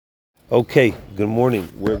Okay, good morning.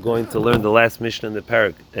 We're going to learn the last Mishnah in the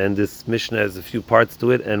parak, and this Mishnah has a few parts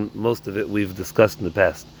to it, and most of it we've discussed in the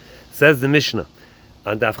past. Says the Mishnah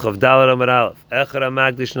on Daf Chavdal Amar Aleph, Echad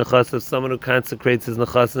Magdish Nechasav, someone who consecrates his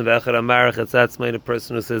Nechasav, Echad Marach Etzatzmai, a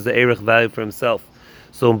person who says the Erech value for himself.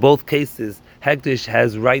 So in both cases, Hekdesh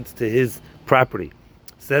has rights to his property.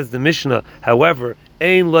 Says the Mishnah, however,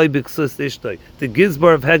 Ein Loi Biksus Ishtoi, the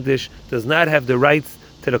Gizbar of Hekdesh does not have the rights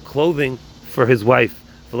to the clothing for his wife.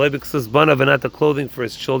 V'loi b'ksus banav, and not the clothing for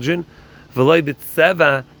his children. V'loi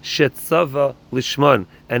b'tzeva shetzava lishman,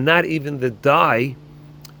 and not even the dye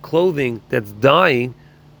clothing that's dyeing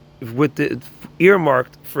with the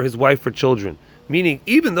earmarked for his wife or children. Meaning,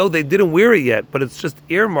 even though they didn't wear it yet, but it's just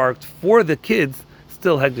earmarked for the kids,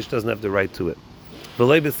 still Hekdesh doesn't have the right to it.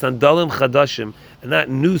 V'loi b'sandalim chadashim, and not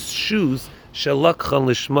new shoes shelakchan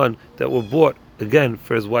lishman, that were bought again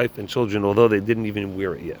for his wife and children, although they didn't even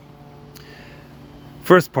wear it yet.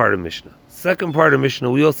 First part of Mishnah. Second part of Mishnah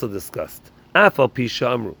we also discussed. Afal pi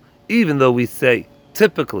shamru. Even though we say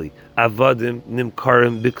typically avadim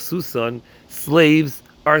nimkarim biksusan, slaves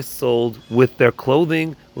are sold with their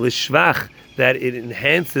clothing lishvach, that it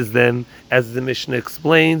enhances them, as the Mishnah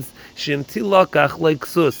explains. Shim tilakach like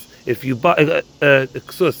ksus. If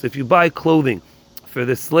you buy clothing for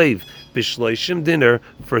the slave, bishloishim dinner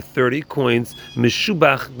for 30 coins,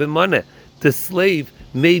 mishubach b'maneh, the slave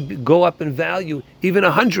may go up in value even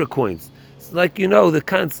 100 coins. It's like, the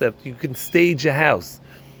concept. You can stage a house.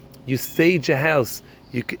 You stage a house.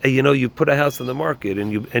 You put a house on the market,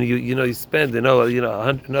 and you spend another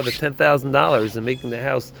 $10,000 in making the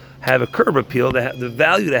house have a curb appeal. The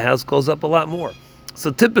value of the house goes up a lot more.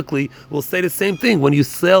 So typically, we'll say the same thing when you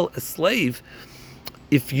sell a slave.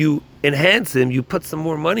 If you enhance him, you put some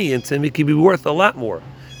more money into him, it can be worth a lot more.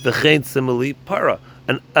 V'chein simili para.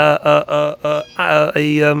 A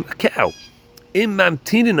cow.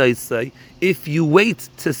 If you wait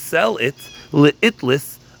to sell it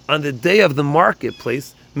leitlis on the day of the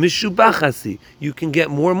marketplace, mishubachasi, you can get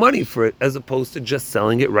more money for it as opposed to just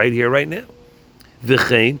selling it right here, right now.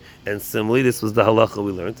 V'chein, and similarly, this was the halacha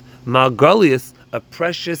we learned. Margalius, a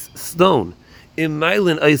precious stone.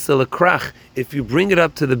 Imailin aisel krach. If you bring it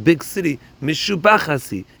up to the big city,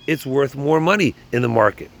 mishubachasi, it's worth more money in the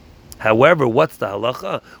market. However, what's the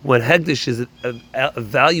halacha? When Hekdesh is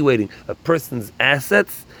evaluating a person's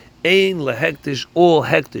assets, ein lehekdesh, all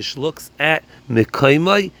Hekdesh looks at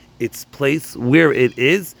mekaymai, its place, where it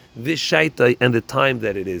is, vishaitai, and the time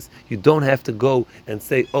that it is. You don't have to go and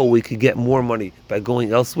say, we could get more money by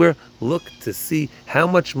going elsewhere. Look to see how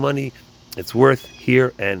much money it's worth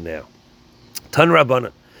here and now. Tan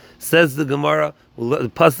Rabbanan, says the Gemara, the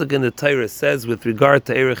pasuk in the Torah says with regard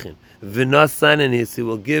to Erechin, V'nasan, and he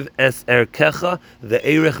will give es erkecha, the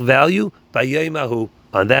erech value, b'yomahu,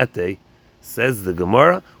 on that day. Says the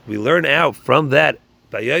Gemara, we learn out from that,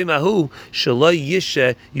 b'yomahu, shaloi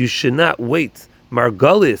yishe, you should not wait,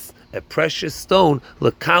 margalis, a precious stone,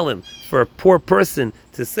 lekalim, for a poor person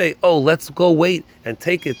to say, let's go wait and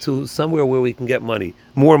take it to somewhere where we can get money,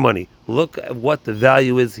 more money. Look at what the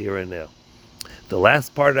value is here and now. The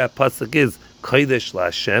last part of that pasuk is, Kodesh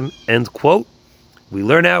LaHashem, end quote. We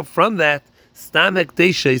learn out from that, Stam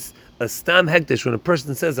Hekdeshes, a Stam Hekdesh, when a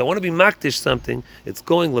person says, I want to be Makdish something, it's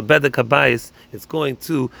going Lebedek Habayis, it's going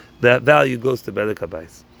to, that value goes to Bedek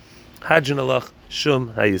Habayis. Hajjan Alach,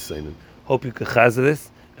 Shum Hayisayim. Hope you can chazer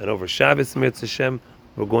this, and over Shabbos, Mirz Hashem,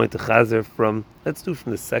 we're going to chazer let's do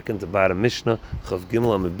from the second to bottom Mishnah, Chav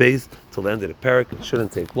Gimel Amud Beis, till the end of the parak. It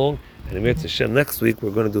shouldn't take long, and in Mirz Hashem, next week,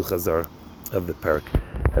 we're going to do chazar of the parak.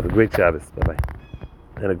 Have a great Shabbos, bye-bye,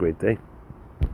 and a great day.